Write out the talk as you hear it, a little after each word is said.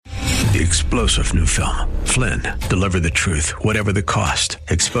The explosive new film, Flynn, deliver the truth, whatever the cost,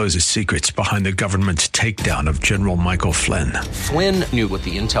 exposes secrets behind the government's takedown of General Michael Flynn. Flynn knew what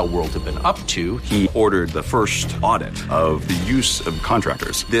the intel world had been up to. He ordered the first audit of the use of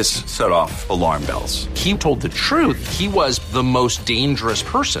contractors. This set off alarm bells. He told the truth. He was the most dangerous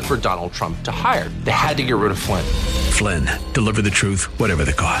person for Donald Trump to hire. They had to get rid of Flynn. Flynn, deliver the truth, whatever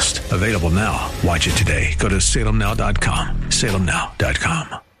the cost. Available now. Watch it today. Go to salemnow.com.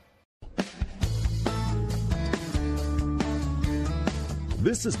 salemnow.com.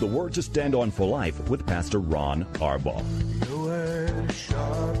 This is the Word to Stand On for Life with Pastor Ron Arbaugh. Your word is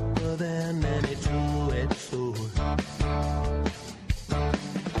sharper than any two-edged sword,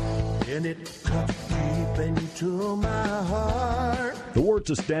 and it cuts deep into my heart. The Word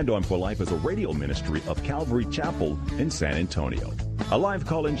to Stand On for Life is a radio ministry of Calvary Chapel in San Antonio. A live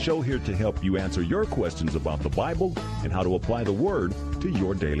call-in show here to help you answer your questions about the Bible and how to apply the Word to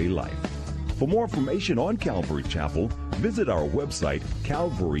your daily life. For more information on Calvary Chapel, visit our website,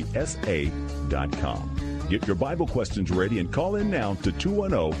 calvarysa.com. Get your Bible questions ready and call in now to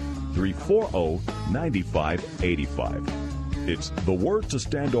 210-340-9585. It's The Word to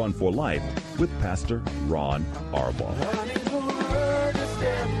Stand On for Life with Pastor Ron Arbaugh.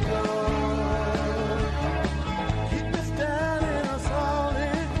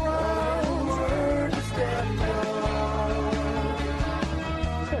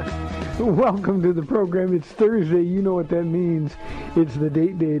 Welcome to the program. It's Thursday. You know what that means. It's the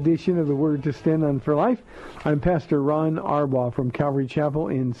date day edition of the Word to Stand On for Life. I'm Pastor Ron Arbaugh from Calvary Chapel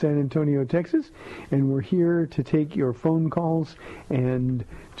in San Antonio, Texas, and we're here to take your phone calls and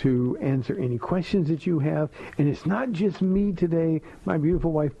to answer any questions that you have. And it's not just me today. My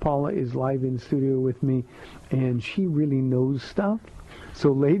beautiful wife Paula is live in studio with me, and she really knows stuff.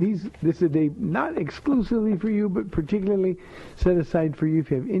 So ladies, this is a day not exclusively for you, but particularly set aside for you.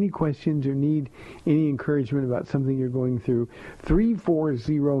 If you have any questions or need any encouragement about something you're going through,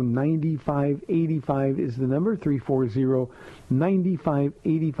 340-9585 is the number,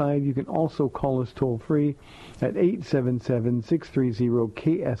 340-9585. You can also call us toll free at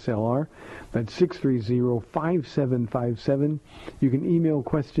 877-630-KSLR. That's 630-5757. You can email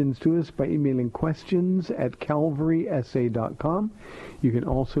questions to us by emailing questions@calvarysa.com. You can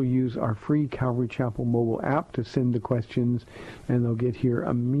also use our free Calvary Chapel mobile app to send the questions, and they'll get here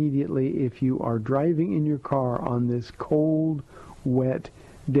immediately if you are driving in your car on this cold, wet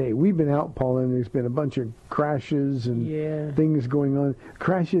day. We've been out, Paula, and there's been a bunch of crashes and things going on.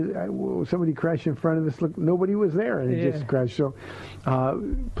 Crashes, somebody crashed in front of us. Look, nobody was there, and it just crashed. So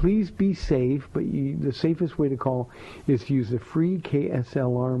please be safe, but the safest way to call is to use the free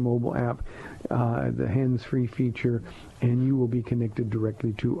KSLR mobile app, the hands-free feature, and you will be connected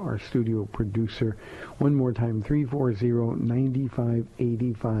directly to our studio producer. One more time,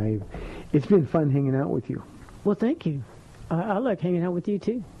 340-9585. It's been fun hanging out with you. Well, thank you. I like hanging out with you,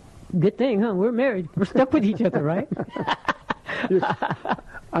 too. Good thing, huh? We're married. We're stuck with each other, right?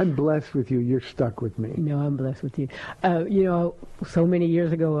 I'm blessed with you. You're stuck with me. No, I'm blessed with you. So many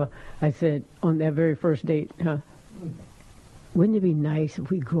years ago, I said on that very first date, wouldn't it be nice if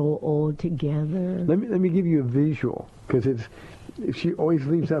we grow old together? Let me give you a visual, because she always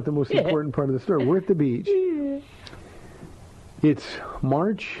leaves out the most important part of the story. We're at the beach. Yeah. It's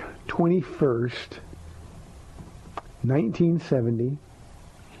March 21st, 1970.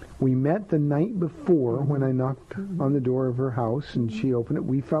 We met the night before when I knocked on the door of her house, and she opened it.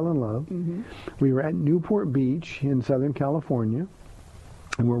 We fell in love. Mm-hmm. We were at Newport Beach in Southern California,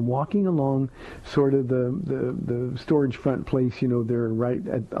 and we're walking along sort of the storage front place, they're right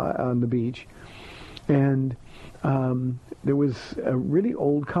on the beach. And there was a really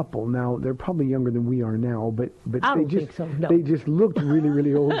old couple. Now, they're probably younger than we are now, but I don't think so, no. They just looked really,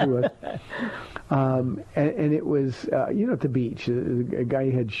 really old to us. And it was, at the beach, a guy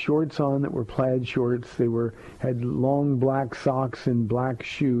had shorts on that were plaid shorts. They had long black socks and black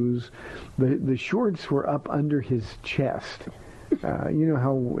shoes. The shorts were up under his chest. You know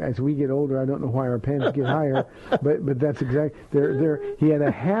how as we get older, I don't know why our pants get higher, but that's exactly there. He had a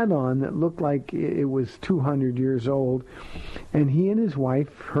hat on that looked like it was 200 years old, and he and his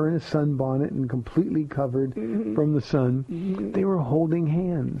wife, her in a sunbonnet and completely covered from the sun, they were holding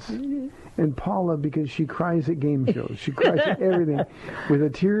hands. And Paula, because she cries at game shows, she cries at everything, with a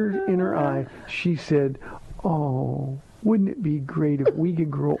tear in her eye, she said, "Oh, wouldn't it be great if we could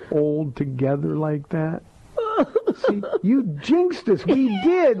grow old together like that?" See, you jinxed us. We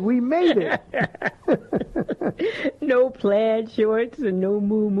did. We made it. No plaid shorts and no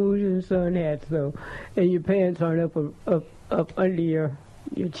moo-moos and sun hats, though. And your pants aren't up under your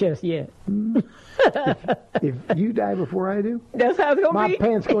your chest yet. If you die before I do, That's how it's going to my be.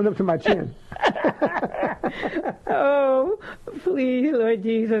 pants going up to my chin. Oh, please, Lord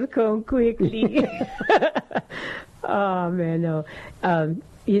Jesus, come quickly. Oh, man, no.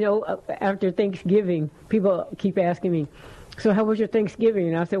 After Thanksgiving, people keep asking me, so how was your Thanksgiving?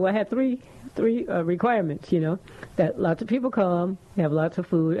 And I said, well, I had three requirements, that lots of people come, have lots of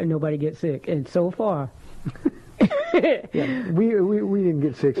food, and nobody gets sick. And so far... Yeah, we didn't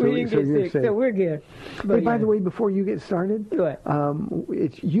get sick, so, we didn't get you're sick, safe. so we're good. But by the way, before you get started, What?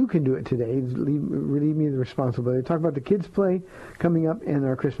 You can do it today. Relieve me of the responsibility. Talk about the kids' play coming up and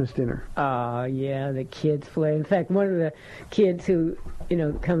our Christmas dinner. Yeah, the kids play. In fact, one of the kids who,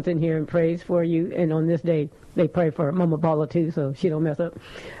 comes in here and prays for you, and on this day, they pray for Mama Paula too, so she don't mess up.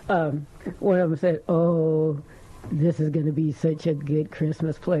 One of them said, oh, this is going to be such a good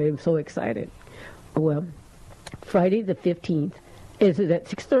Christmas play. I'm so excited. Well, Friday the 15th, is it at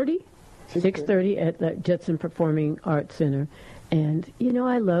 6:30? 6:30 at the Judson Performing Arts Center. And,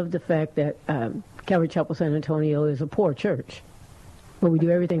 I love the fact that Calvary Chapel San Antonio is a poor church, but we do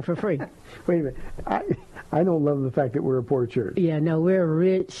everything for free. Wait a minute. I don't love the fact that we're a poor church. Yeah, no, we're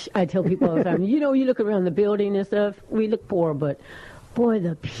rich. I tell people all the time, you look around the building and stuff, we look poor, but boy,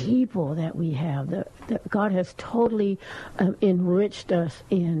 the people that we have, God has totally enriched us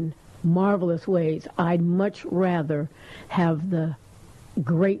in marvelous ways. I'd much rather have the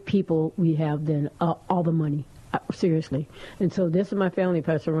great people we have than all the money. Seriously. And so this is my family,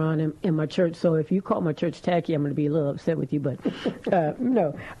 Pastor Ron, and my church. So if you call my church tacky, I'm going to be a little upset with you. But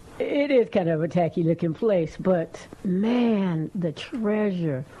no, it is kind of a tacky looking place. But man, the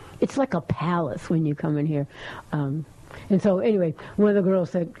treasure. It's like a palace when you come in here. And so anyway, one of the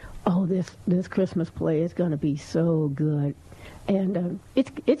girls said, oh, this Christmas play is going to be so good. And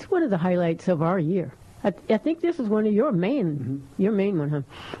it's one of the highlights of our year. I think this is one of your main one,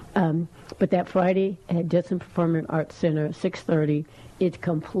 huh? But that Friday at Judson Performing Arts Center, 6:30, it's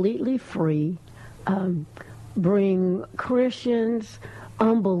completely free. Bring Christians,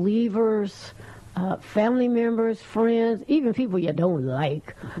 unbelievers, family members, friends, even people you don't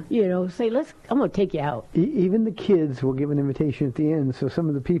like. Say, I'm going to take you out. Even the kids will give an invitation at the end. So some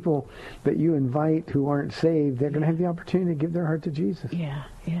of the people that you invite who aren't saved, they're going to have the opportunity to give their heart to Jesus. Yeah.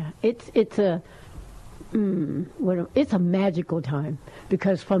 It's a magical time,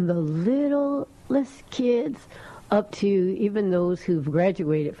 because from the littlest kids up to even those who've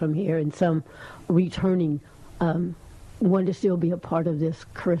graduated from here and some returning want to still be a part of this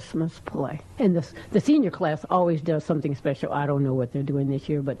Christmas play. And the senior class always does something special. I don't know what they're doing this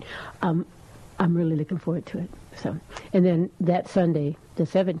year, but I'm really looking forward to it. So, and then that Sunday, the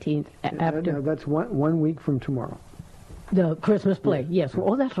 17th, after... That's one week from tomorrow. The Christmas play, yes.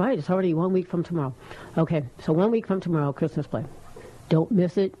 Oh, that's right. It's already 1 week from tomorrow. Okay, so 1 week from tomorrow, Christmas play. Don't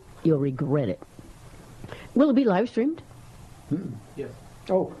miss it. You'll regret it. Will it be live streamed? Yes.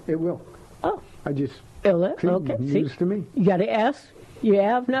 Oh, it will. Oh. I just... Okay, news to me. You got to ask. You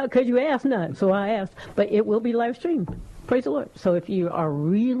have not, because you asked not, so I asked. But it will be live streamed. Praise the Lord. So if you are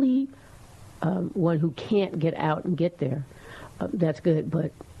really one who can't get out and get there, that's good.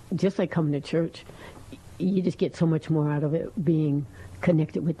 But just like coming to church, you just get so much more out of it being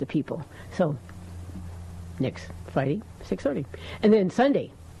connected with the people. So next Friday, 6:30. And then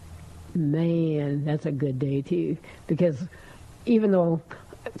Sunday, man, that's a good day too, because even though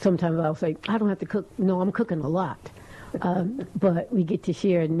sometimes I'll say, I don't have to cook. No, I'm cooking a lot. But we get to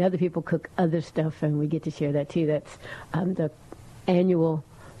share, and other people cook other stuff, and we get to share that too. That's the annual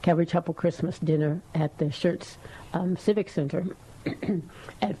Calvary Chapel Christmas dinner at the Schertz Civic Center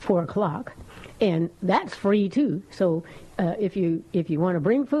at 4 o'clock. And that's free too. So if you want to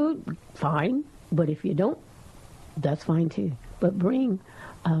bring food, fine. But if you don't, that's fine too. But bring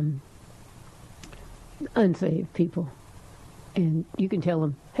unsaved people. And you can tell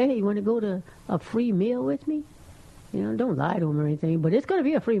them, hey, you want to go to a free meal with me? Don't lie to them or anything, but it's going to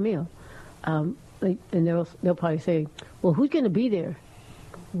be a free meal. And they'll probably say, well, who's going to be there?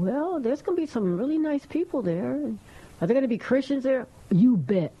 Well, there's going to be some really nice people there. Are there going to be Christians there? You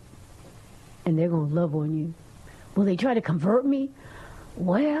bet. And they're going to love on you. Will they try to convert me?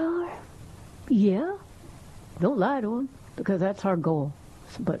 Well, yeah. Don't lie to them, because that's our goal.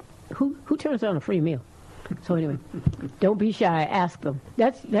 But who turns down a free meal? So anyway, don't be shy. Ask them.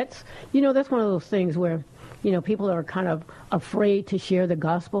 That's one of those things where, people are kind of afraid to share the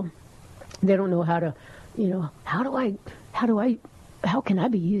gospel. They don't know how to, how can I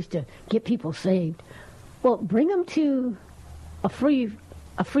be used to get people saved? Well, bring them to a free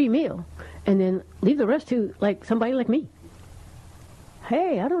meal, and then leave the rest to somebody like me.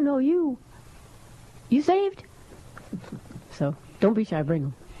 Hey, I don't know you. You saved? So don't be shy, bring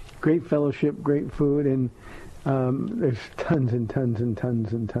them. Great fellowship, great food, and there's tons and tons and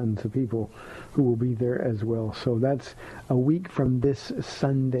tons and tons of people who will be there as well. So that's a week from this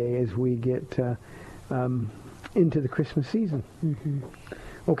Sunday as we get into the Christmas season. Mm-hmm.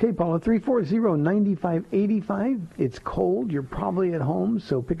 Okay, Paula, 340-9585. It's cold. You're probably at home,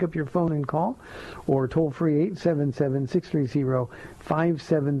 so pick up your phone and call. Or toll-free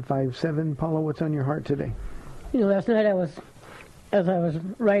 877-630-5757. Paula, what's on your heart today? Last night as I was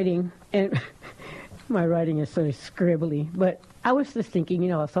writing, and my writing is sort of scribbly, but I was just thinking,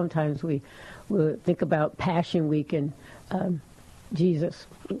 sometimes we will think about Passion Week and Jesus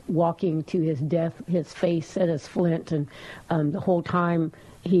walking to his death, his face set as flint, and the whole time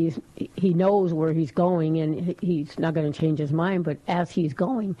he knows where he's going, and he's not going to change his mind. But as he's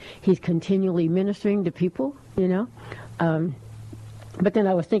going, he's continually ministering to people. But then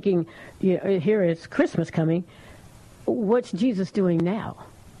I was thinking, here is Christmas coming. What's Jesus doing now?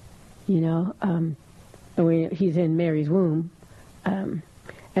 He's in Mary's womb, and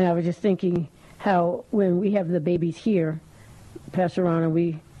I was just thinking how when we have the babies here, Pastor Ron, and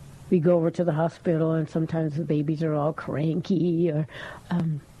we go over to the hospital, and sometimes the babies are all cranky or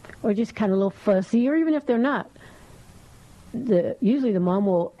just kind of a little fussy, or even if they're not, usually the mom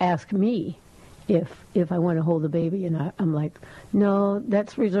will ask me if I want to hold the baby, and I'm like, no,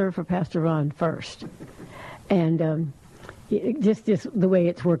 that's reserved for Pastor Ron first. And just the way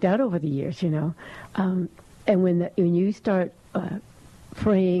it's worked out over the years, and when you start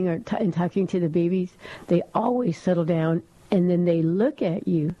praying and talking to the babies, they always settle down, and then they look at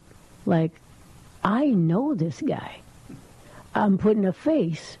you like, I know this guy. I'm putting a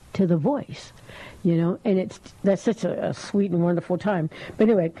face to the voice, and that's such a sweet and wonderful time. But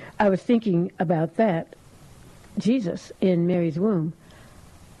anyway, I was thinking about that. Jesus in Mary's womb,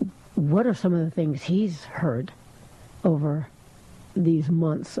 what are some of the things he's heard over these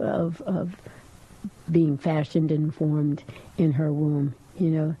months of being fashioned and formed in her womb?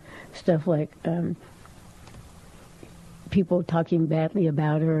 Stuff like people talking badly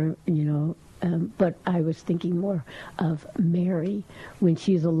about her, but I was thinking more of Mary when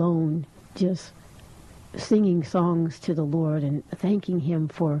she's alone, just singing songs to the Lord and thanking him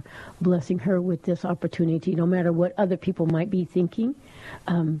for blessing her with this opportunity. No matter what other people might be thinking,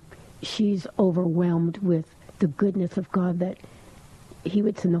 she's overwhelmed with the goodness of God, that he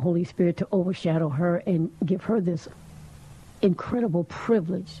would send the Holy Spirit to overshadow her and give her this incredible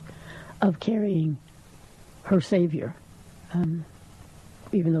privilege of carrying her Savior.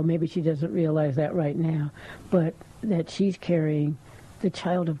 Even though maybe she doesn't realize that right now, but that she's carrying the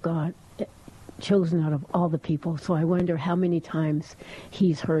child of God, chosen out of all the people. So I wonder how many times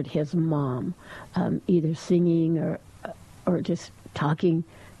he's heard his mom either singing or just talking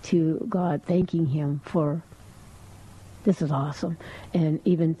to God, thanking him for, this is awesome, and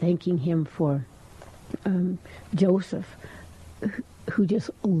even thanking him for Joseph, who just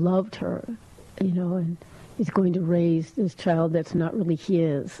loved her, and is going to raise this child that's not really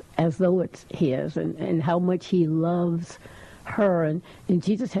his, as though it's his, and how much he loves her. And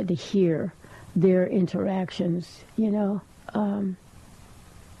Jesus had to hear their interactions,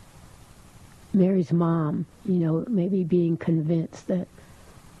 Mary's mom, maybe being convinced that,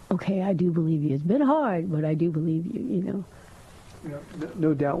 okay, I do believe you. It's been hard, but I do believe you,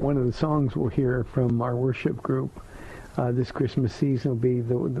 No doubt one of the songs we'll hear from our worship group this Christmas season will be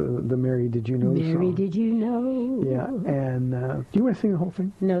the Mary Did You Know Mary, song. Did You Know? Yeah, and do you want to sing the whole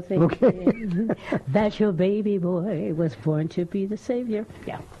thing? No, thank you. That your baby boy was born to be the Savior.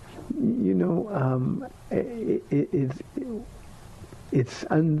 Yeah. It's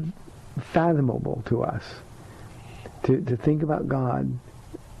unfathomable to us to think about God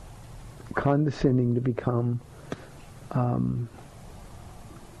condescending to become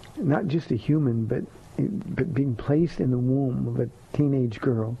not just a human, but being placed in the womb of a teenage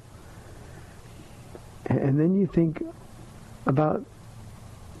girl. And then you think about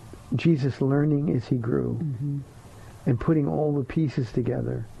Jesus learning as he grew, mm-hmm. and putting all the pieces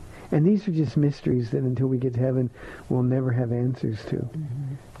together. And these are just mysteries that until we get to heaven, we'll never have answers to.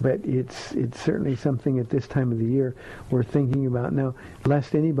 Mm-hmm. But it's certainly something at this time of the year we're thinking about. Now,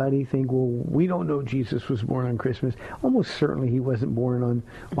 lest anybody think, well, we don't know Jesus was born on Christmas. Almost certainly he wasn't born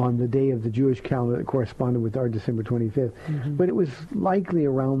on the day of the Jewish calendar that corresponded with our December 25th. Mm-hmm. But it was likely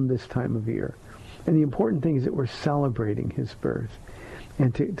around this time of year. And the important thing is that we're celebrating his birth.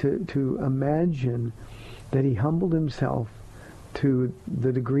 And to imagine that he humbled himself to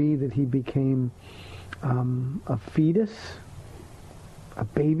the degree that he became a fetus, a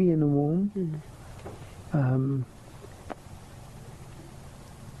baby in the womb, mm-hmm.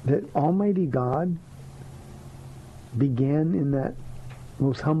 That Almighty God began in that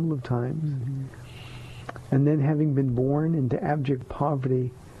most humble of times, and then having been born into abject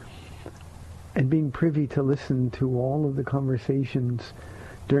poverty and being privy to listen to all of the conversations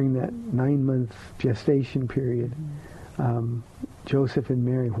during that 9-month gestation period. Joseph and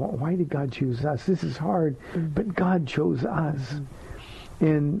Mary, why did God choose us? This is hard, but God chose us.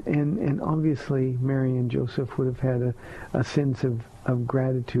 And obviously Mary and Joseph would have had a sense of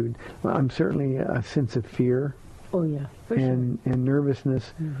gratitude. I'm certainly a sense of fear. Oh, yeah, for and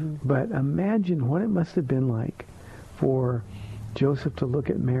nervousness. But imagine what it must have been like for Joseph to look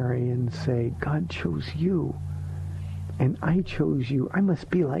at Mary and say, God chose you, and I chose you. I must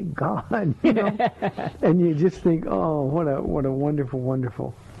be like God, you know? And you just think, oh, what a wonderful,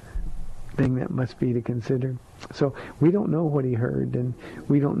 wonderful thing that must be to consider. So we don't know what he heard, and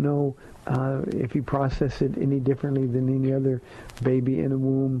we don't know if he processed it any differently than any other baby in a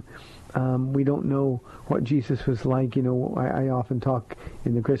womb. We don't know what Jesus was like. You know, I often talk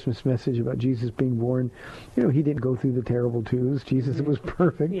in the Christmas message about Jesus being born. You know, he didn't go through the terrible twos. Jesus was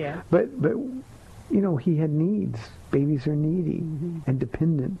perfect. Yeah. But you know, he had needs. Babies are needy and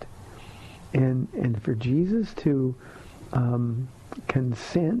dependent. And for Jesus to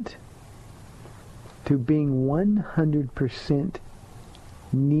consent to being 100%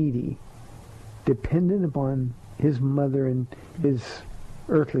 needy, dependent upon his mother and his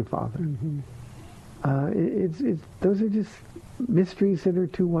earthly father. Those are just mysteries that are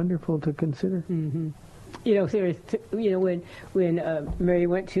too wonderful to consider. You know, when Mary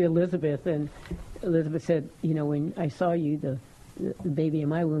went to Elizabeth, and Elizabeth said, you know, when I saw you, the baby in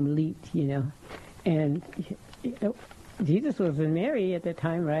my womb leaped, you know, and you know, Jesus was with Mary at that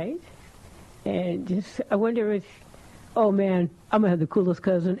time, right? And just, I wonder if, oh man, I'm gonna have the coolest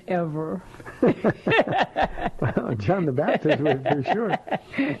cousin ever. Well, John the Baptist would, for sure.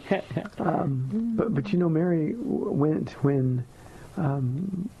 But you know, Mary went when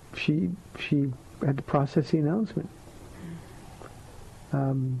she had to process the announcement.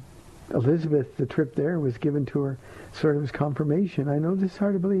 Elizabeth, the trip there was given to her sort of as confirmation. I know this is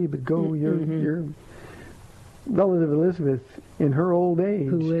hard to believe, but go, your relative Elizabeth, in her old age,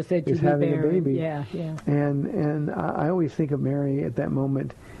 who is having a baby. Yeah. And I always think of Mary at that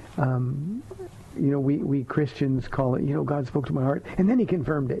moment. You know, we Christians call it, you know, God spoke to my heart, and then he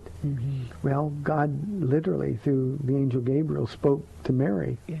confirmed it. Well, God literally, through the angel Gabriel, spoke to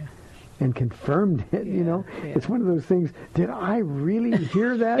Mary. And confirmed it, you know. It's one of those things, did I really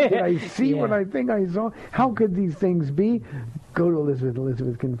hear that? Did I see what I think I saw? How could these things be? Go to Elizabeth.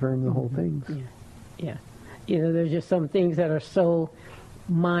 Elizabeth confirmed the whole things. Yeah. You know, there's just some things that are so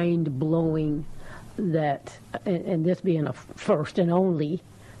mind-blowing that, and this being a first and only,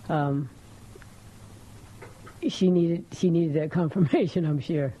 she needed that confirmation, I'm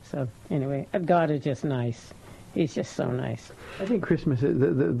sure. So anyway, God is just nice. He's just so nice. I think Christmas is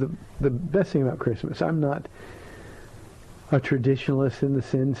the best thing about Christmas. I'm not a traditionalist in the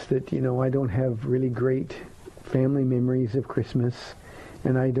sense that, you know, I don't have really great family memories of Christmas,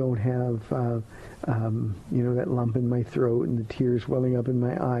 and I don't have you know, that lump in my throat and the tears welling up in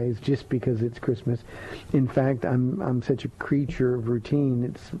my eyes just because it's Christmas. In fact, I'm such a creature of routine.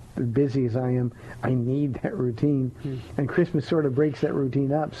 It's as busy as I am, I need that routine. And Christmas sort of breaks that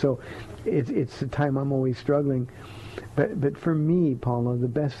routine up. So it's a time I'm always struggling. But for me, Paula, the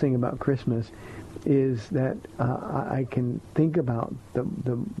best thing about Christmas is that I can think about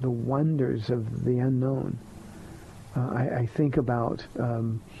the wonders of the unknown. I think about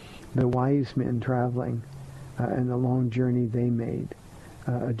the wise men traveling and the long journey they made,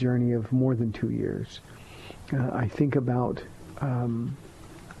 a journey of more than 2 years. I think about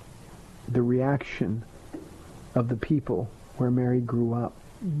the reaction of the people where Mary grew up.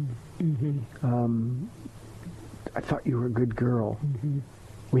 I thought you were a good girl.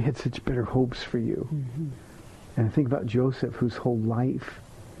 We had such better hopes for you. And I think about Joseph, whose whole life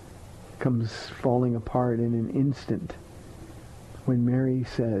comes falling apart in an instant when Mary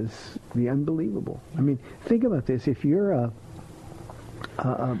says the unbelievable. I mean, think about this. If you're a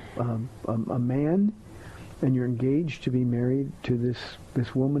man and you're engaged to be married to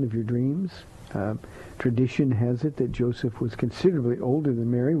this woman of your dreams, tradition has it that Joseph was considerably older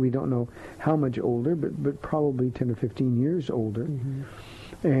than Mary. We don't know how much older, but probably 10 or 15 years older.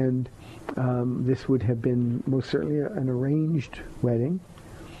 And this would have been most certainly an arranged wedding.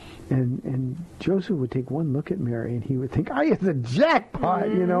 And Joseph would take one look at Mary, and he would think, "I hit the jackpot,"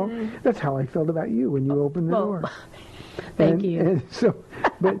 you know. That's how I felt about you when you opened the door. Thank you. And so,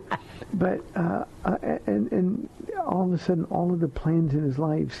 but all of a sudden, all of the plans in his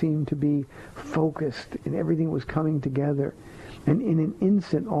life seemed to be focused, and everything was coming together. And in an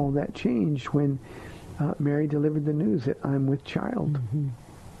instant, all that changed when Mary delivered the news that I'm with child.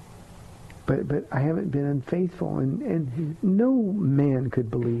 But I haven't been unfaithful, and no man could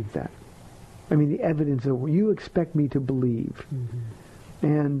believe that. I mean, the evidence of you expect me to believe.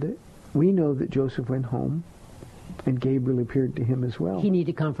 And we know that Joseph went home, and Gabriel appeared to him as well. He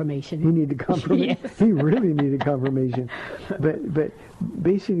needed confirmation. He needed confirmation. Yes. He really needed confirmation. But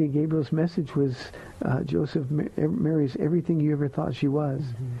basically, Gabriel's message was, Joseph, Mary's everything you ever thought she was.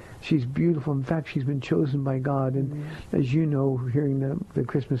 She's beautiful. In fact, she's been chosen by God. And as you know, hearing the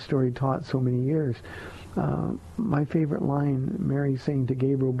Christmas story taught so many years, my favorite line, Mary saying to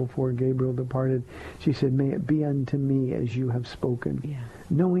Gabriel before Gabriel departed, she said, "May it be unto me as you have spoken." Yeah.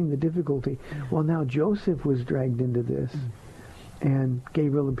 Knowing the difficulty. Yeah. Well, now Joseph was dragged into this, and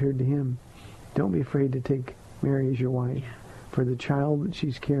Gabriel appeared to him. Don't be afraid to take Mary as your wife, for the child that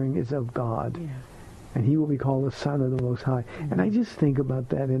she's carrying is of God, and he will be called the Son of the Most High. And I just think about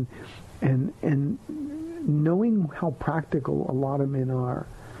that, and knowing how practical a lot of men are,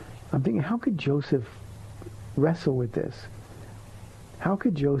 I'm thinking, how could Joseph wrestle with this? How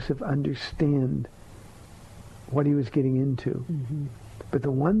could Joseph understand what he was getting into? But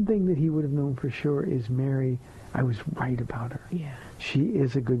the one thing that he would have known for sure is Mary, I was right about her. Yeah. She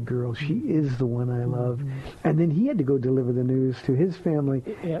is a good girl. She is the one I love. And then he had to go deliver the news to his family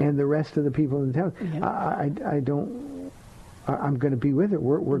and the rest of the people in the town. I'm going to be with her.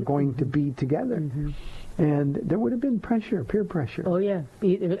 We're going to be together. And there would have been pressure, peer pressure. Oh, yeah.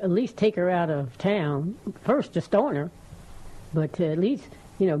 At least take her out of town. First, to stone her. But to at least,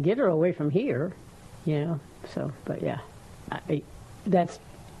 get her away from here. So, but yeah. That's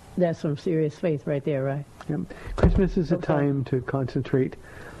some serious faith right there, right? Yeah. Christmas is a time to concentrate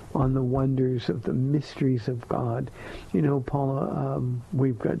on the wonders of the mysteries of God. Paula,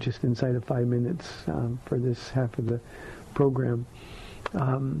 we've got just inside of 5 minutes for this half of the program.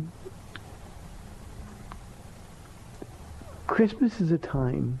 Christmas is a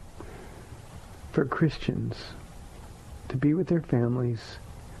time for Christians to be with their families.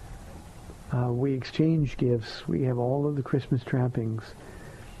 We exchange gifts. We have all of the Christmas trappings.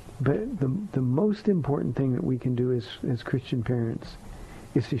 But the most important thing that we can do as Christian parents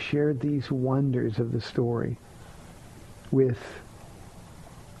is to share these wonders of the story with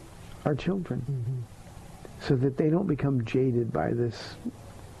our children so that they don't become jaded by this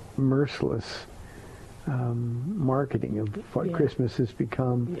merciless marketing of what Christmas has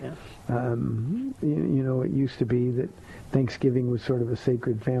become. It used to be that Thanksgiving was sort of a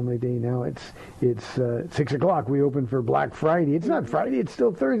sacred family day. Now it's 6 o'clock. We open for Black Friday. It's not Friday. It's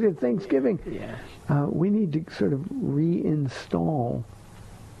still Thursday. It's Thanksgiving. We need to sort of reinstall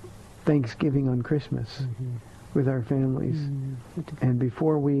Thanksgiving on Christmas with our families. And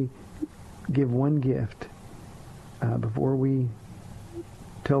before we give one gift, before we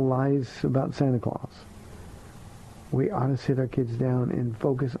tell lies about Santa Claus, we ought to sit our kids down and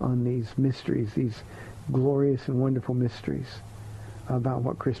focus on these mysteries, these glorious and wonderful mysteries about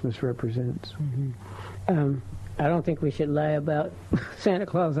what Christmas represents. I don't think we should lie about Santa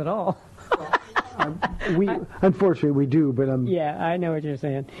Claus at all. Unfortunately, we do, but yeah, I know what you're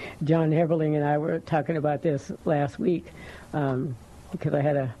saying. John Heberling and I were talking about this last week because I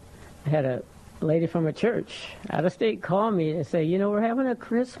had a lady from a church out of state called me to say, we're having a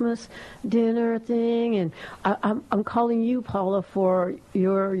Christmas dinner thing, and I'm calling you, Paula, for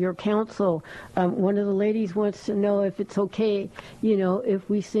your counsel. One of the ladies wants to know if it's okay, if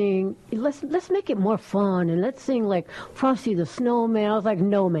we sing. Let's make it more fun, and let's sing like Frosty the Snowman. I was like,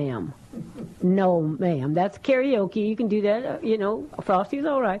 no, ma'am. No, ma'am. That's karaoke. You can do that. Frosty's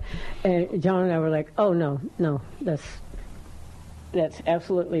all right. And John and I were like, oh no, that's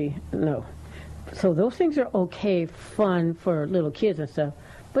absolutely no. So those things are okay, fun for little kids and stuff,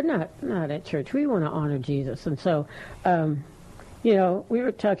 but not at church. We want to honor Jesus. And so, we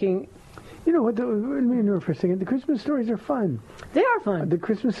were talking. You know what? Let me interrupt for a second. The Christmas stories are fun. They are fun. The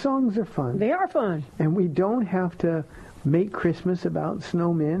Christmas songs are fun. They are fun. And we don't have to make Christmas about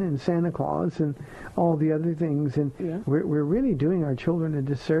snowmen and Santa Claus and all the other things. And we're really doing our children a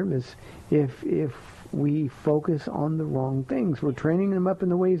disservice if we focus on the wrong things. We're training them up in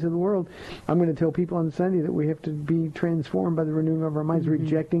the ways of the world. I'm going to tell people on Sunday that we have to be transformed by the renewing of our minds,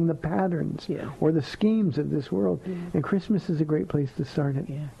 rejecting the patterns or the schemes of this world. And Christmas is a great place to start it.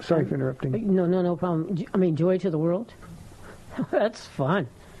 Sorry for interrupting. No problem. I mean, joy to the world. That's fun.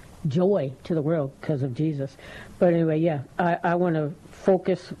 Joy to the world because of Jesus. But anyway, I want to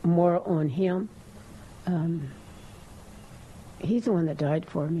focus more on him. He's the one that died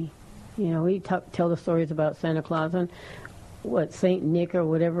for me. We tell the stories about Santa Claus and Saint Nick or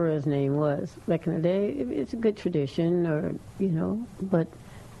whatever his name was back in the day. It's a good tradition, but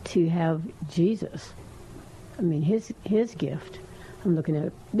to have Jesus I mean, his gift. I'm looking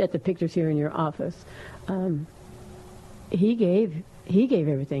at the pictures here in your office. He gave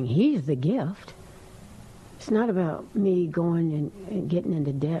everything. He's the gift. It's not about me going and getting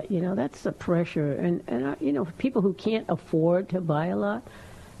into debt. That's the pressure. And for people who can't afford to buy a lot,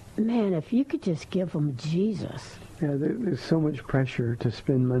 man, if you could just give them Jesus. Yeah, there's so much pressure to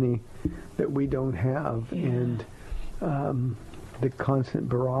spend money that we don't have. Yeah. And the constant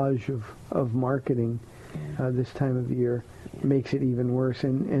barrage of marketing this time of year makes it even worse.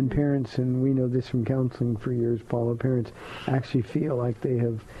 And parents, and we know this from counseling for years, Paula, parents actually feel like they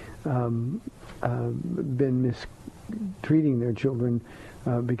have been mistreating their children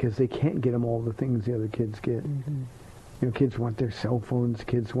because they can't get them all the things the other kids get. Mm-hmm. Kids want their cell phones,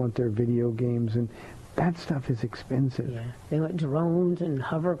 kids want their video games, and that stuff is expensive. Yeah, they want drones and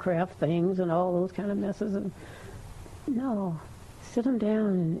hovercraft things and all those kind of messes. And no, sit them down.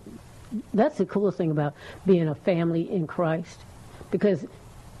 And that's the coolest thing about being a family in Christ, because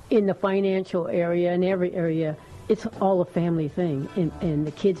in the financial area, in every area, it's all a family thing, and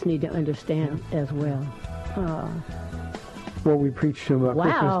the kids need to understand as well. Well, we preached to them about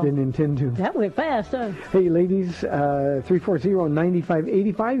Christmas, didn't intend to. That went fast, huh? Hey, ladies,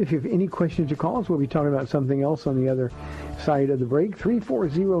 340-9585. If you have any questions or calls, we'll be talking about something else on the other side of the break.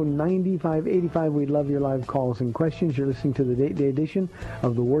 340-9585. We'd love your live calls and questions. You're listening to the Day edition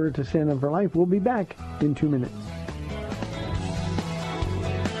of The Word to Stand On for Life. We'll be back in 2 minutes.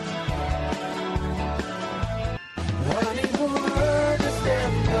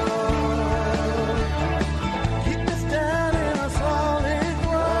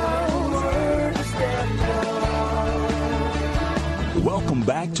 Welcome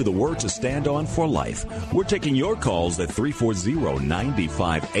back to the Word to Stand On for Life. We're taking your calls at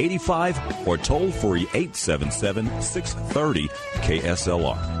 340-9585 or toll free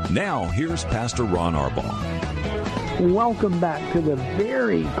 877-630-KSLR. Now, here's Pastor Ron Arbaugh. Welcome back to the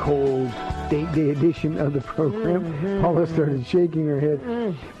very cold Day edition of the program. Mm-hmm. Paula started shaking her head.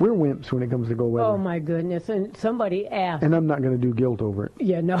 We're wimps when it comes to cold weather. Oh, my goodness. And somebody asked. And I'm not going to do guilt over it.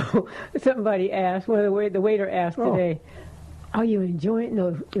 Yeah, no. Somebody asked, the waiter asked today, are you enjoying,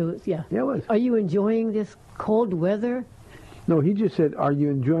 Yeah, it was. Are you enjoying this cold weather? No, he just said, are you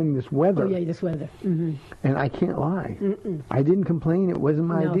enjoying this weather? Oh, yeah, this weather. Mm-hmm. And I can't lie. I didn't complain. It wasn't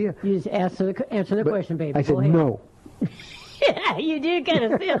my idea. You just answer the question, baby. I said, no. Yeah, you did kind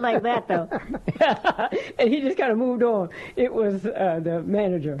of say it like that, though. And he just kind of moved on. It was the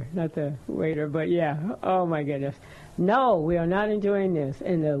manager, not the waiter. But, yeah, oh, my goodness. No, we are not enjoying this.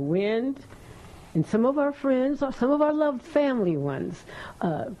 And the wind, and some of our friends, or some of our loved family ones,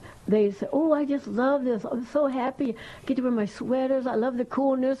 they say, oh, I just love this. I'm so happy. I get to wear my sweaters. I love the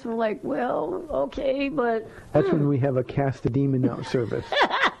coolness. And we're like, well, okay, but... That's when we have a cast a demon out service.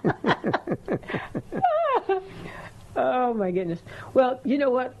 Oh, my goodness. Well, you know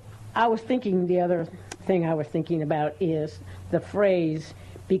what? The other thing I was thinking about is the phrase,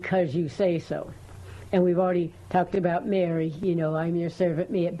 because you say so. And we've already talked about Mary, I'm your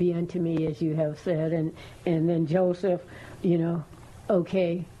servant, may it be unto me as you have said. And then Joseph,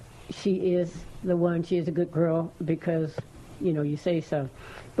 okay, she is the one, she is a good girl because, you say so.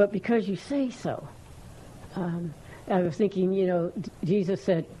 But because you say so, I was thinking, Jesus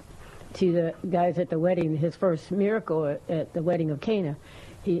said to the guys at the wedding, his first miracle at the wedding of Cana,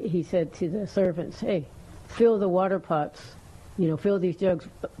 he said to the servants, hey, fill the water pots, fill these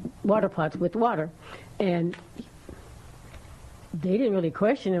water pots with water. And they didn't really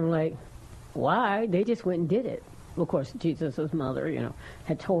question him, like, why? They just went and did it. Well, of course, Jesus' mother,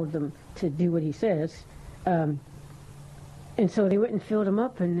 had told them to do what he says. And so they went and filled him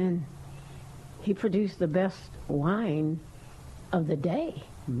up, and then he produced the best wine of the day,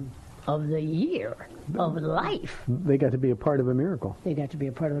 of the year, of life. They got to be a part of a miracle. They got to be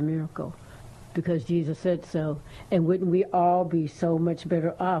a part of a miracle because Jesus said so. And wouldn't we all be so much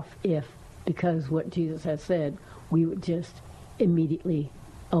better off if, because what Jesus has said, we would just immediately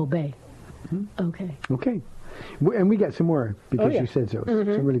obey? Okay. And we got some more because you said so.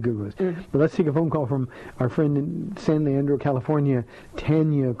 Some really good ones. But let's take a phone call from our friend in San Leandro, California,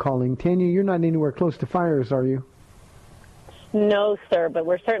 Tanya calling. Tanya, you're not anywhere close to fires, are you? No, sir, but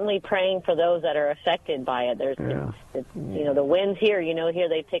we're certainly praying for those that are affected by it. There's, the winds here, here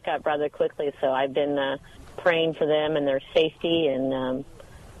they pick up rather quickly. So I've been praying for them and their safety, and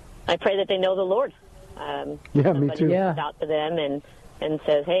I pray that they know the Lord. Me too. Somebody reaches out to them and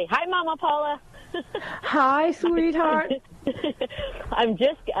says, hey, hi, Mama Paula. Hi, sweetheart. I'm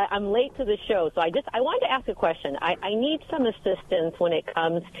late to the show, so I wanted to ask a question. I need some assistance when it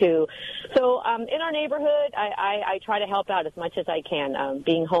comes to, in our neighborhood, I try to help out as much as I can.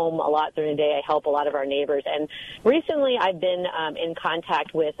 Being home a lot during the day, I help a lot of our neighbors. And recently I've been in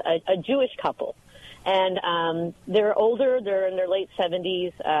contact with a Jewish couple. And they're older, they're in their late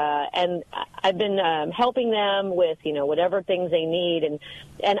 70s, and I've been helping them with, whatever things they need.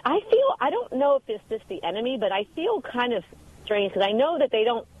 And I feel, I don't know if it's just the enemy, but I feel kind of strange because I know that they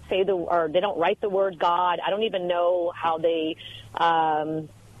don't they don't write the word God. I don't even know how they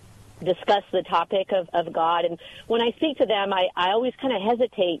discuss the topic of God. And when I speak to them, I always kind of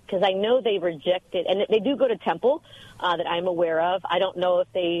hesitate because I know they reject it. And they do go to temple that I'm aware of. I don't know if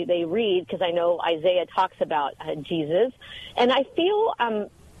they read because I know Isaiah talks about Jesus. And I feel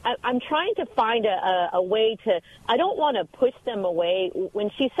I'm trying to find a way to, I don't want to push them away. When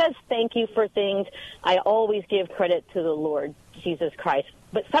she says thank you for things, I always give credit to the Lord Jesus Christ.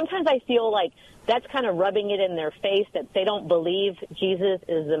 But sometimes I feel like that's kind of rubbing it in their face that they don't believe Jesus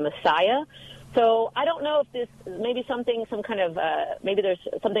is the Messiah. So I don't know if this maybe maybe there's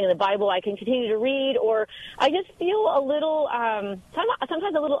something in the Bible I can continue to read, or I just feel a little,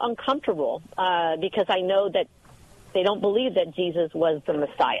 sometimes a little uncomfortable because I know that they don't believe that Jesus was the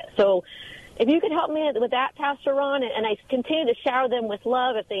Messiah. So if you could help me with that, Pastor Ron, and I continue to shower them with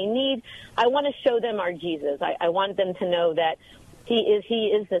love if they need, I want to show them our Jesus. I want them to know that He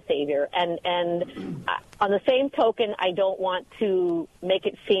is the Savior. And on the same token, I don't want to make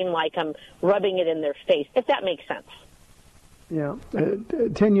it seem like I'm rubbing it in their face, if that makes sense. Yeah.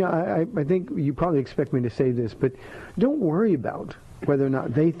 Tanya, I think you probably expect me to say this, but don't worry about whether or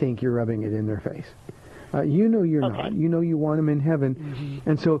not they think you're rubbing it in their face. You know you're not. You know you want them in heaven. Mm-hmm.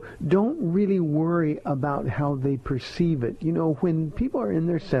 And so don't really worry about how they perceive it. You know, when people are in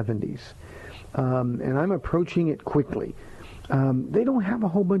their 70s, and I'm approaching it quickly, they don't have a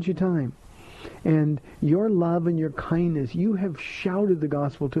whole bunch of time. And your love and your kindness, you have shouted the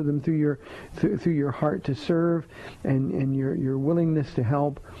gospel to them through your heart to serve and your willingness to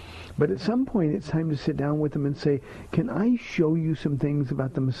help. But at some point, it's time to sit down with them and say, can I show you some things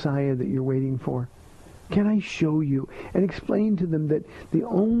about the Messiah that you're waiting for? Can I show you? And explain to them that the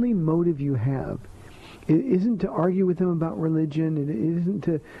only motive you have, it isn't to argue with them about religion. It isn't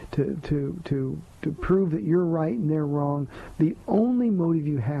to prove that you're right and they're wrong. The only motive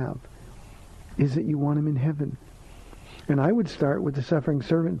you have is that you want them in heaven. And I would start with the suffering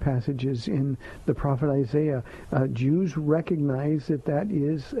servant passages in the prophet Isaiah. Jews recognize that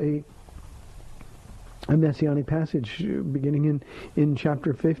is a messianic passage beginning in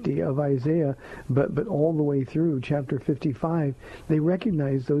chapter 50 of Isaiah, but all the way through chapter 55. They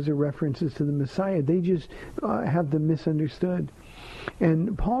recognize those are references to the Messiah. They just have them misunderstood.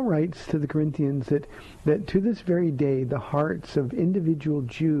 And Paul writes to the Corinthians that to this very day the hearts of individual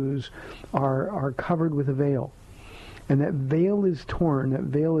Jews are covered with a veil. And that veil is torn, that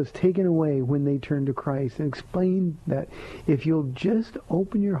veil is taken away when they turn to Christ. And explain that if you'll just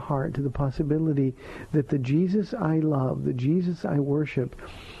open your heart to the possibility that the Jesus I love, the Jesus I worship,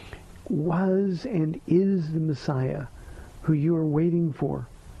 was and is the Messiah who you are waiting for,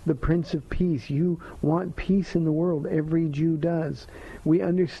 the Prince of Peace. You want peace in the world. Every Jew does. We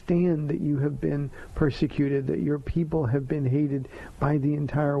understand that you have been persecuted, that your people have been hated by the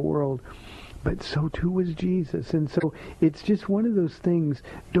entire world. But so too was Jesus. And so it's just one of those things.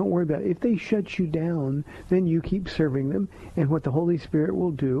 Don't worry about it. If they shut you down, then you keep serving them. And what the Holy Spirit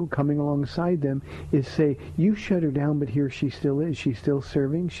will do, coming alongside them, is say, you shut her down, but here she still is. She's still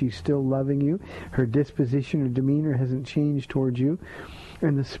serving. She's still loving you. Her disposition or demeanor hasn't changed towards you.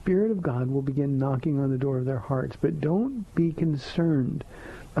 And the Spirit of God will begin knocking on the door of their hearts. But don't be concerned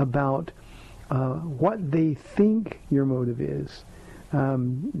about what they think your motive is.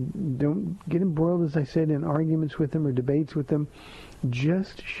 Don't get embroiled, as I said, in arguments with them or debates with them.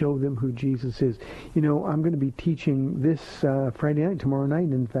 Just show them who Jesus is. You know, I'm going to be teaching this Friday night, tomorrow night,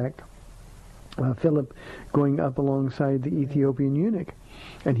 in fact, Philip going up alongside the Ethiopian eunuch.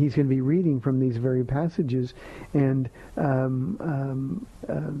 And he's going to be reading from these very passages. And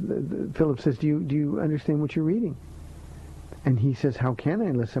Philip says, do you understand what you're reading? And he says, how can I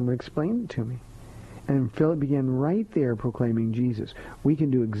unless someone explain it to me? And Philip began right there proclaiming Jesus. We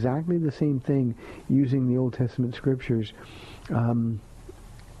can do exactly the same thing using the Old Testament scriptures. And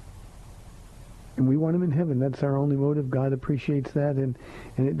we want him in heaven. That's our only motive. God appreciates that. And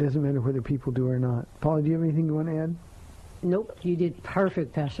it doesn't matter whether people do or not. Paula, do you have anything you want to add? Nope. You did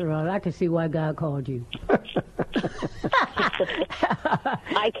perfect, Pastor Rod. I can see why God called you.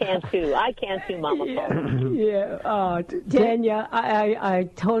 I can too, Mama Paula. Yeah. Tanya, I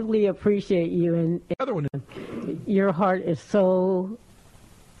totally appreciate you. And Other one. your heart is so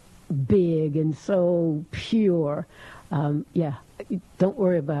big and so pure. Yeah. Don't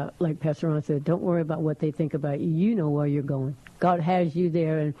worry about, like Pastor Ron said, don't worry about what they think about you. You know where you're going. God has you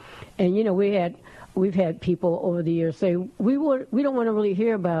there. And you know, we've had people over the years say, we don't want to really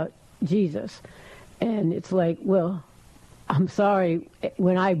hear about Jesus. And it's like, well, I'm sorry,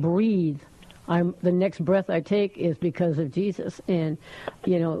 when I breathe, the next breath I take is because of Jesus. And,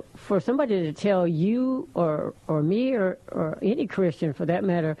 you know, for somebody to tell you or me or any Christian for that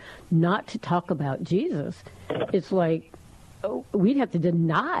matter not to talk about Jesus, it's like we'd have to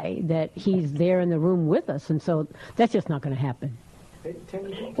deny that he's there in the room with us. And so that's just not going to happen.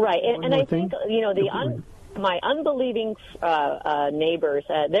 Right. And I think, you know, my unbelieving neighbors,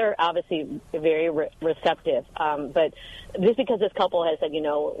 they're obviously very receptive. But just because this couple has said, you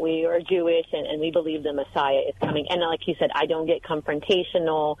know, we are Jewish and we believe the Messiah is coming. And like you said, I don't get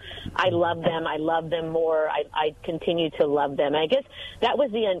confrontational. I love them. I love them more. I continue to love them. And I guess that was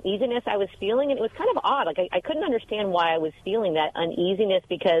the uneasiness I was feeling. And it was kind of odd. Like I couldn't understand why I was feeling that uneasiness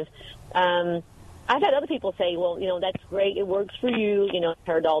because I've had other people say, well, you know, that's great. It works for you. You know,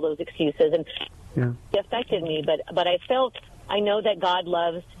 heard all those excuses. And it affected me, but I know that God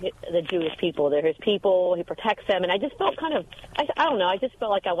loves the Jewish people. They're his people. He protects them. And I just felt kind of, I don't know, I just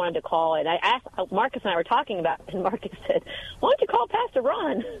felt like I wanted to call. And I asked, Marcus and I were talking about it, and Marcus said, why don't you call Pastor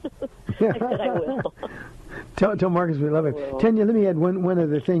Ron? I said, I will. Tell Marcus we love it. Tanya, let me add one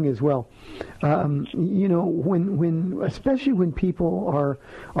other thing as well. You know, when especially when people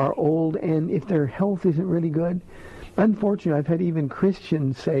are old and if their health isn't really good, unfortunately, I've had even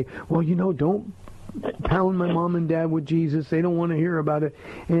Christians say, well, you know, don't pound my mom and dad with Jesus. They don't want to hear about it.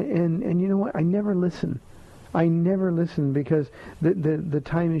 And you know what? I never listen. Because the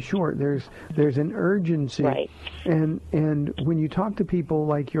time is short. There's an urgency. Right. And when you talk to people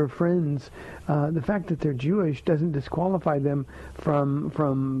like your friends, the fact that they're Jewish doesn't disqualify them from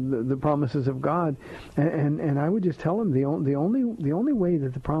the promises of God. And I would just tell them the only way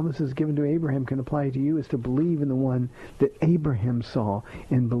that the promises given to Abraham can apply to you is to believe in the one that Abraham saw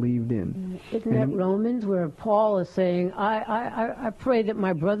and believed in. Isn't that Romans where Paul is saying, I pray that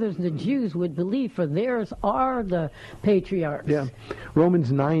my brothers the Jews would believe, for theirs are the patriarchs. Yeah.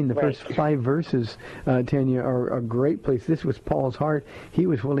 Romans 9, the first 5 verses, Tanya, are a great place. This was Paul's heart. He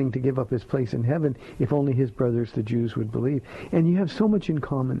was willing to give up his place in heaven if only his brothers, the Jews, would believe. And you have so much in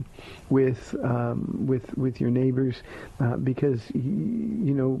common with your neighbors because,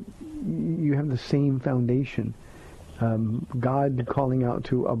 you know, you have the same foundation. God calling out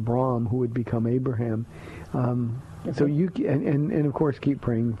to Abram, who would become Abraham. So you and of course keep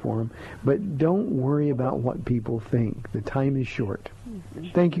praying for him, but don't worry about what people think. The time is short.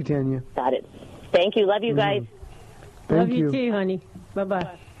 Thank you, Tanya. Got it. Thank you. Love you guys. Love you too, honey.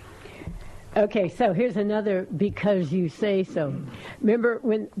 Bye-bye. Okay, so here's another because you say so. Remember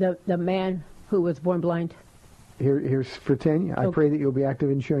when the man who was born blind? Here's for Tanya. I pray that you'll be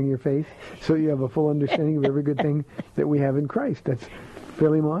active in sharing your faith so you have a full understanding of every good thing that we have in Christ. That's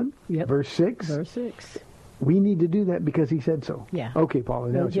Philemon, verse 6. Verse 6. We need to do that because he said so. Yeah. Okay, Paula.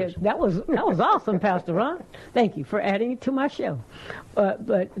 Now it's yours. That was awesome, Pastor Ron. Thank you for adding it to my show.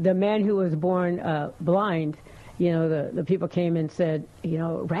 But the man who was born blind, you know, the people came and said, you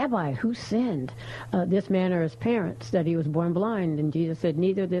know, Rabbi, who sinned, this man or his parents, that he was born blind? And Jesus said,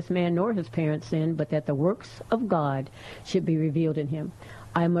 neither this man nor his parents sinned, but that the works of God should be revealed in him.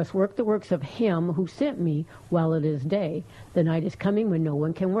 I must work the works of him who sent me while it is day. The night is coming when no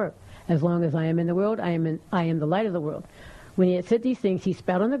one can work. As long as I am in the world, I am the light of the world. When he had said these things, he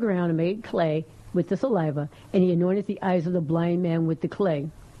spat on the ground and made clay with the saliva, and he anointed the eyes of the blind man with the clay.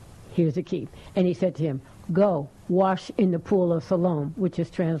 Here's the key. And he said to him, go, wash in the pool of Siloam, which is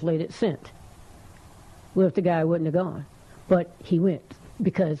translated sent. Well, if the guy wouldn't have gone. But he went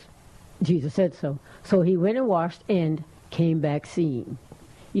because Jesus said so. So he went and washed and came back seeing.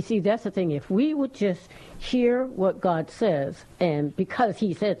 You see, that's the thing. If we would just hear what God says, and because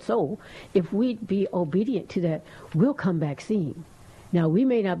he said so, if we'd be obedient to that, we'll come back seeing. Now, we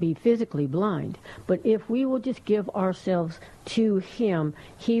may not be physically blind, but if we will just give ourselves to him,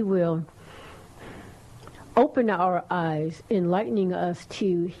 he will open our eyes, enlightening us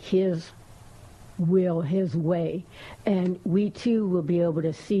to his will, his way, and we too will be able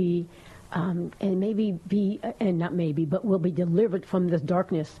to see and maybe but we'll be delivered from this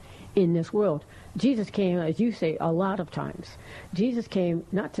darkness in this world. Jesus came, as you say, a lot of times. Jesus came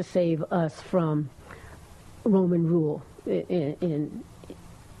not to save us from Roman rule in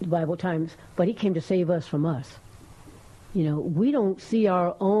Bible times, but he came to save us from us. We don't see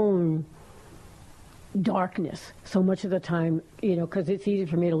our own darkness so much of the time, because it's easy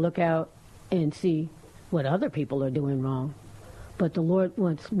for me to look out and see what other people are doing wrong. But the Lord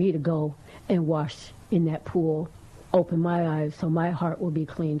wants me to go and wash in that pool, open my eyes so my heart will be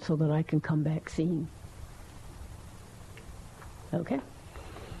clean so that I can come back seeing. Okay?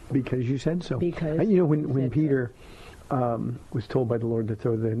 Because you said so. Because when Peter was told by the Lord to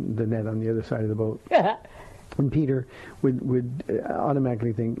throw the net on the other side of the boat, and Peter would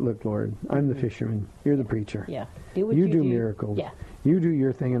automatically think, look, Lord, I'm the fisherman. You're the preacher. Yeah. Do you do miracles. Yeah. You do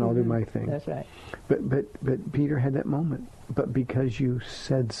your thing and I'll do my thing. That's right. But Peter had that moment. But because you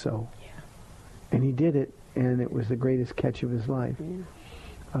said so. Yeah. And he did it, and it was the greatest catch of his life.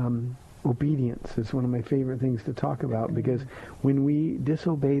 Yeah. Obedience is one of my favorite things to talk about, because when we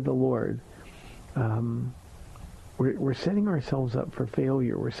disobey the Lord, we're setting ourselves up for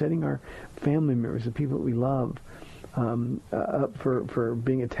failure. We're setting our family members, the people that we love, up for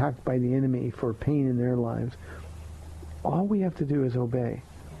being attacked by the enemy, for pain in their lives. All we have to do is obey.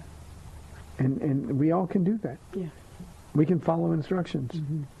 And we all can do that. Yeah. We can follow instructions,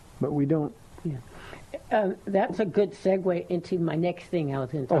 but we don't. Yeah. That's a good segue into my next thing I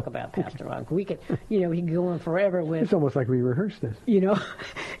was going to talk about, Pastor Ron. We could, we could go on forever with. It's almost like we rehearsed this.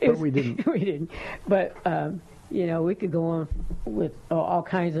 But we didn't. We didn't. But we could go on with all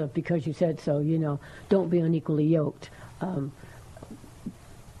kinds of, because you said so. Don't be unequally yoked.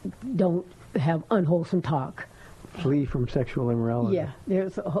 Don't have unwholesome talk. Flee from sexual immorality. Yeah,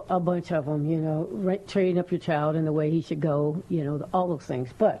 there's a bunch of them, train up your child in the way he should go, all those things.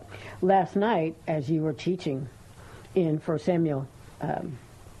 But last night, as you were teaching in 1 Samuel,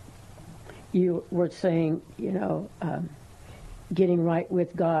 you were saying, getting right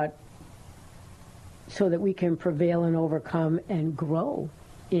with God so that we can prevail and overcome and grow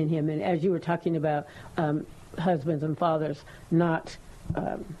in him. And as you were talking about husbands and fathers not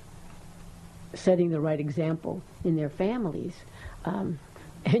setting the right example in their families. And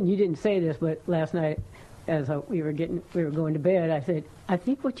you didn't say this, but last night as we were going to bed, I said, I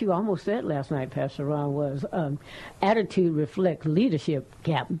think what you almost said last night, Pastor Ron, was attitude reflects leadership,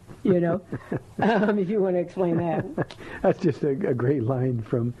 Captain, if you want to explain that. That's just a great line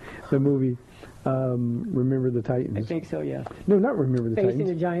from the movie Remember the Titans. I think so, yeah. No, not Remember the Titans. Facing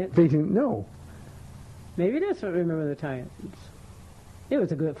the Giants? No. Maybe it is Remember the Titans. It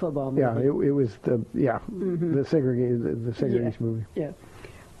was a good football movie. Yeah, it was the segregation movie. Yeah.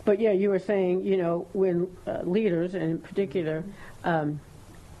 But yeah, you were saying, when leaders, and in particular,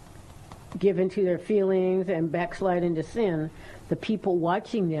 give into their feelings and backslide into sin, the people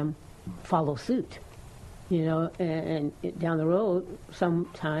watching them follow suit. And down the road,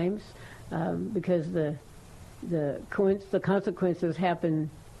 sometimes, because the consequences happen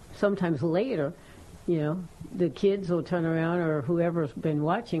sometimes later, the kids will turn around, or whoever's been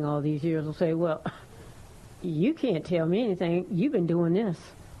watching all these years will say, well, you can't tell me anything. You've been doing this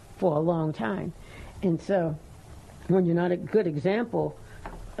for a long time. And so when you're not a good example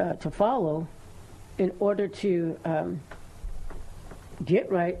to follow, in order to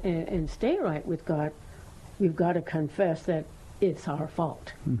get right and stay right with God, we've got to confess that it's our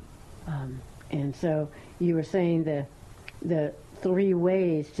fault. And so you were saying the 3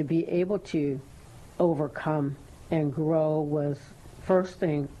 ways to be able to overcome and grow was, first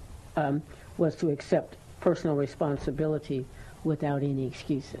thing was to accept personal responsibility without any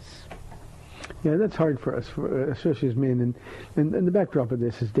excuses. Yeah, that's hard for us, especially as men. And the backdrop of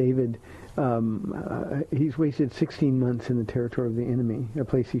this is David. He's wasted 16 months in the territory of the enemy, a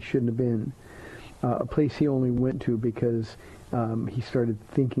place he shouldn't have been, a place he only went to because he started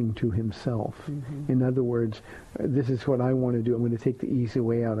thinking to himself. Mm-hmm. In other words, this is what I want to do. I'm going to take the easy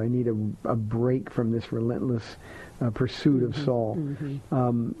way out. I need a break from this relentless pursuit of Saul.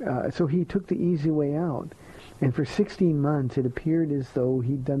 Mm-hmm. So he took the easy way out. And for 16 months, it appeared as though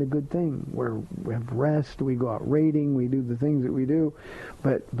he'd done a good thing. We have rest, we go out raiding, we do the things that we do.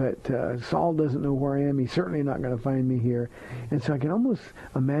 But Saul doesn't know where I am. He's certainly not going to find me here. And so I can almost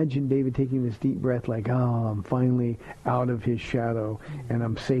imagine David taking this deep breath like, I'm finally out of his shadow and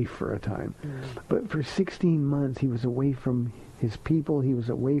I'm safe for a time. But for 16 months, he was away from his people. He was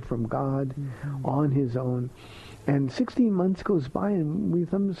away from God on his own. And 16 months goes by, and we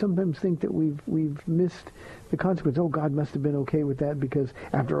sometimes think that we've missed the consequence. Oh, God must have been okay with that because,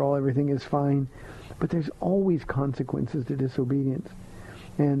 after all, everything is fine. But there's always consequences to disobedience.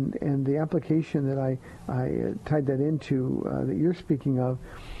 And the application that I tied that into that you're speaking of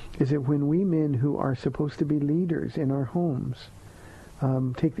is that when we men who are supposed to be leaders in our homes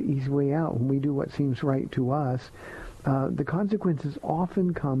take the easy way out, when we do what seems right to us, the consequences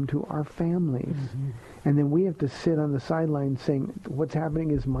often come to our families. And then we have to sit on the sidelines saying, what's happening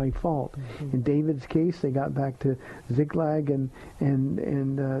is my fault. In David's case, they got back to Ziklag, and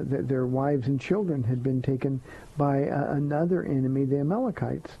their wives and children had been taken by another enemy, the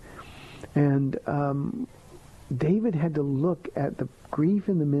Amalekites. And David had to look at the grief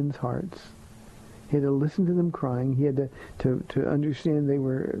in the men's hearts. He had to listen to them crying. He had to understand they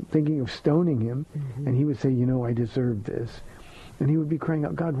were thinking of stoning him. And he would say, I deserve this. And he would be crying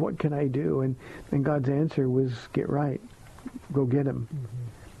out, God, what can I do? And God's answer was, get right. Go get him.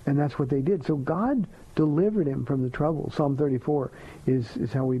 And that's what they did. So God delivered him from the trouble. Psalm 34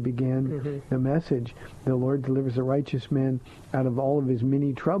 is how we began the message. The Lord delivers a righteous man out of all of his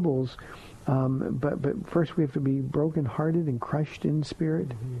many troubles. But first we have to be brokenhearted and crushed in spirit.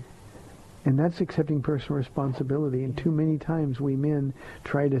 And that's accepting personal responsibility. And too many times we men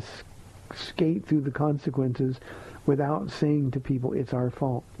try to skate through the consequences without saying to people, it's our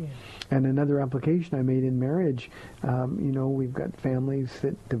fault. And another application I made in marriage, we've got families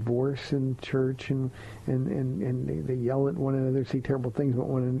that divorce in church and they yell at one another, say terrible things about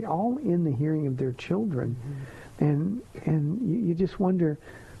one another, all in the hearing of their children. And you just wonder,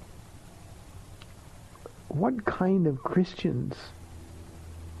 what kind of Christians,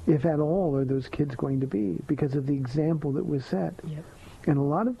 if at all, are those kids going to be because of the example that was set? And a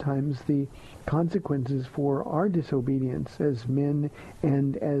lot of times the consequences for our disobedience as men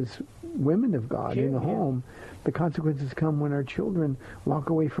and as women of God in the home, the consequences come when our children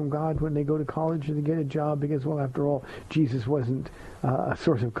walk away from God, when they go to college or they get a job because, well, after all, Jesus wasn't a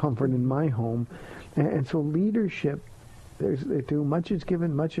source of comfort in my home. And so leadership, much is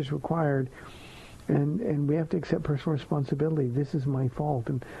given, much is required. And we have to accept personal responsibility. This is my fault.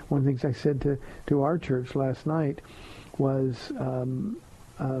 And one of the things I said to our church last night was,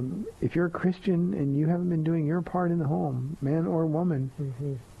 if you're a Christian and you haven't been doing your part in the home, man or woman,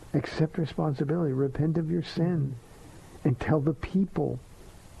 accept responsibility, repent of your sin, and tell the people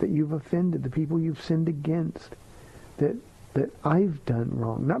that you've offended, the people you've sinned against, that I've done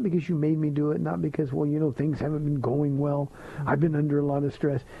wrong. Not because you made me do it, not because, things haven't been going well, I've been under a lot of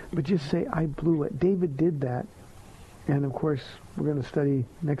stress, but just say, I blew it. David did that. And of course, we're going to study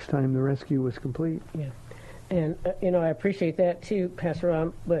next time the rescue was complete. And, I appreciate that too, Pastor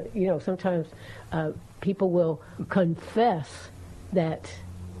Ron. But, sometimes people will confess that,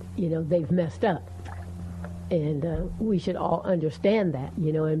 they've messed up. And we should all understand that,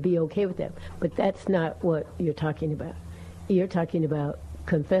 and be okay with that. But that's not what you're talking about. You're talking about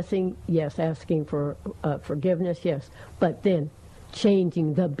confessing, yes, asking for forgiveness, yes, but then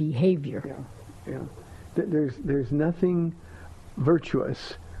changing the behavior. There's nothing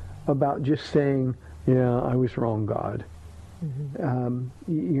virtuous about just saying, I was wrong, God.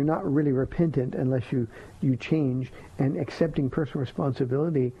 You're not really repentant unless you change, and accepting personal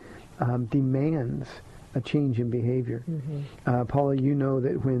responsibility demands a change in behavior. Paula, you know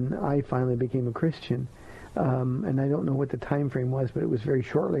that when I finally became a Christian, and I don't know what the time frame was, but it was very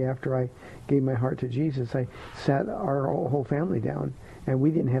shortly after I gave my heart to Jesus, I sat our whole family down, and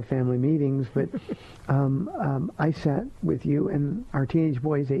we didn't have family meetings, but I sat with you and our teenage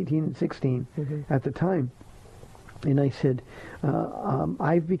boys, 18 and 16 at the time, and I said,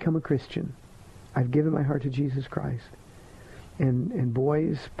 I've become a Christian. I've given my heart to Jesus Christ. And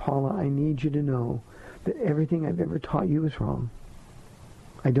boys, Paula, I need you to know that everything I've ever taught you is wrong.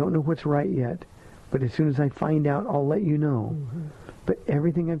 I don't know what's right yet, but as soon as I find out, I'll let you know. But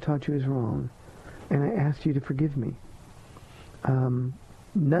everything I've taught you is wrong. And I asked you to forgive me.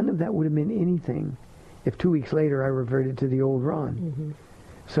 None of that would have meant anything if 2 weeks later I reverted to the old Ron.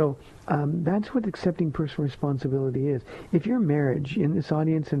 So that's what accepting personal responsibility is. If your marriage in this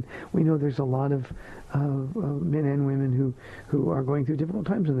audience, and we know there's a lot of men and women who are going through difficult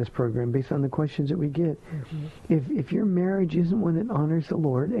times in this program based on the questions that we get. If your marriage isn't one that honors the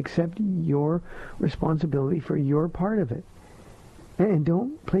Lord, accept your responsibility for your part of it. And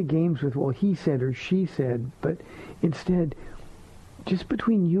don't play games with, well, he said or she said, but instead, just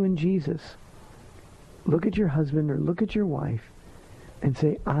between you and Jesus, look at your husband or look at your wife and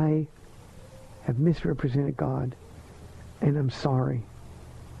say, I have misrepresented God, and I'm sorry,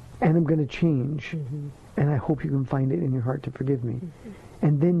 and I'm going to change, and I hope you can find it in your heart to forgive me.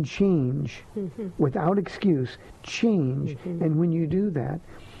 And then change, without excuse, change, and when you do that,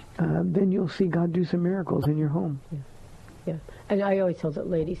 then you'll see God do some miracles in your home. And I always tell the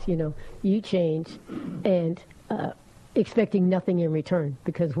ladies, you change, and expecting nothing in return,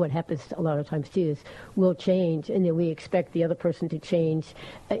 because what happens a lot of times too is we'll change and then we expect the other person to change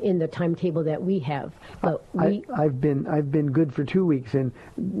in the timetable that we have. But I've been good for 2 weeks and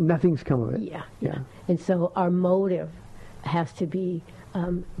nothing's come of it. Yeah. And so our motive has to be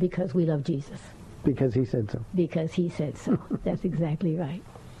because we love Jesus. Because he said so. Because he said so. That's exactly right.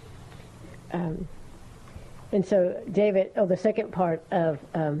 And so, David, the second part of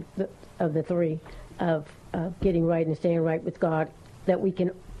the three of getting right and staying right with God, that we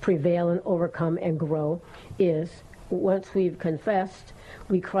can prevail and overcome and grow, is once we've confessed,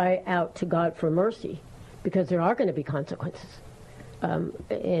 we cry out to God for mercy, because there are going to be consequences. And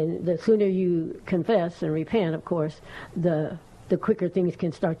the sooner you confess and repent, of course, the quicker things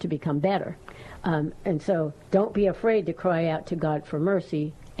can start to become better. And so don't be afraid to cry out to God for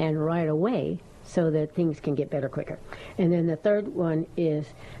mercy and right away, so that things can get better quicker. And then the third one is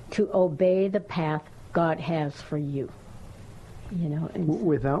to obey the path God has for you.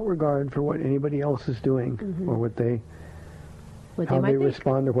 Without regard for what anybody else is doing, or how they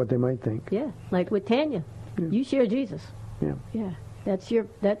respond or what they might think. Yeah, like with Tanya, you share Jesus. Yeah, that's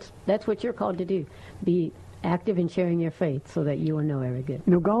what you're called to do. Be active in sharing your faith so that you will know every good.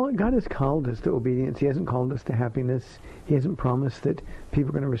 God has called us to obedience. He hasn't called us to happiness. He hasn't promised that people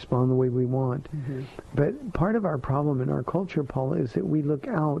are going to respond the way we want. But part of our problem in our culture, Paula, is that we look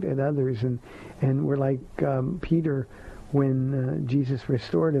out at others and we're like Peter when Jesus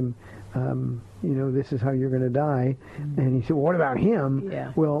restored him. This is how you're going to die. And he said, well, what about him?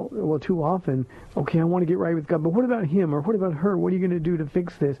 Yeah. Well, too often, okay, I want to get right with God, but what about him, or what about her? What are you going to do to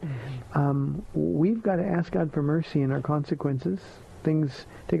fix this? We've got to ask God for mercy in our consequences. Things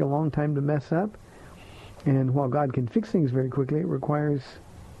take a long time to mess up. And while God can fix things very quickly, it requires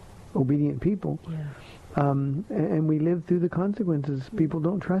obedient people. Yeah. And we live through the consequences. People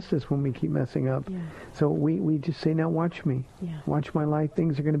don't trust us when we keep messing up. Yeah. So we just say, now watch me. Yeah. Watch my life.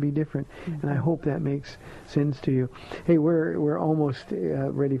 Things are going to be different. And I hope that makes sense to you. Hey, we're almost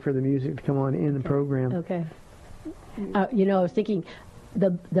ready for the music to come on in the program. Okay. I was thinking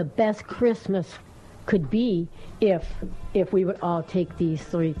the best Christmas could be if we would all take these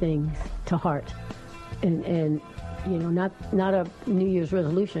three things to heart. And not a New Year's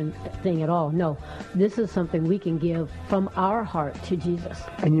resolution thing at all. No, this is something we can give from our heart to Jesus.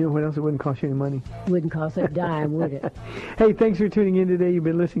 And you know what else? It wouldn't cost you any money. Wouldn't cost a dime, would it? Hey, thanks for tuning in today. You've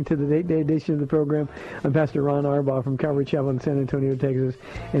been listening to the Date Day edition of the program. I'm Pastor Ron Arbaugh from Calvary Chapel in San Antonio, Texas,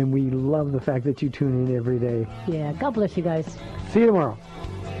 and we love the fact that you tune in every day. Yeah, God bless you guys. See you tomorrow.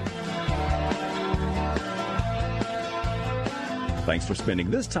 Thanks for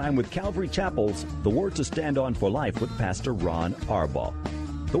spending this time with Calvary Chapel's The Word to Stand On for Life with Pastor Ron Arbaugh.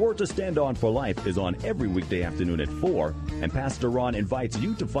 The Word to Stand On for Life is on every weekday afternoon at 4, and Pastor Ron invites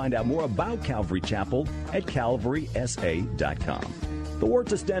you to find out more about Calvary Chapel at calvarysa.com. The Word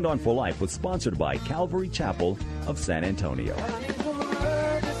to Stand On for Life was sponsored by Calvary Chapel of San Antonio.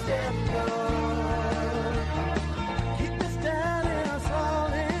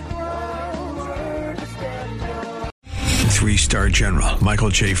 Three-star General Michael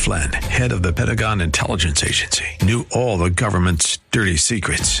J. Flynn, head of the Pentagon Intelligence Agency, knew all the government's dirty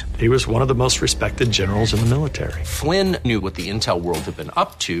secrets. He was one of the most respected generals in the military. Flynn knew what the intel world had been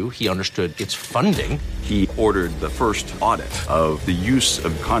up to. He understood its funding. He ordered the first audit of the use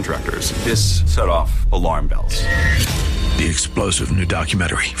of contractors. This set off alarm bells. The explosive new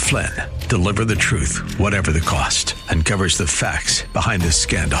documentary, Flynn, Deliver the Truth, Whatever the Cost, uncovers the facts behind this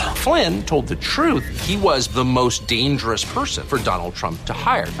scandal. Flynn told the truth. He was the most dangerous person for Donald Trump to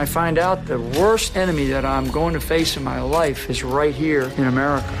hire. I find out the worst enemy that I'm going to face in my life is right here in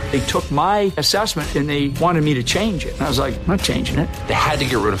America. They took my assessment and they wanted me to change it. And I was like, I'm not changing it. They had to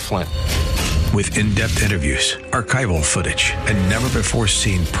get rid of Flynn. With in-depth interviews, archival footage, and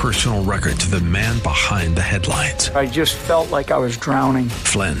never-before-seen personal records of the man behind the headlines. I just felt like I was drowning.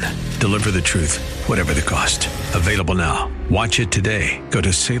 Flynn, Deliver the Truth, Whatever the Cost. Available now. Watch it today. Go to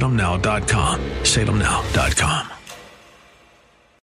salemnow.com. salemnow.com.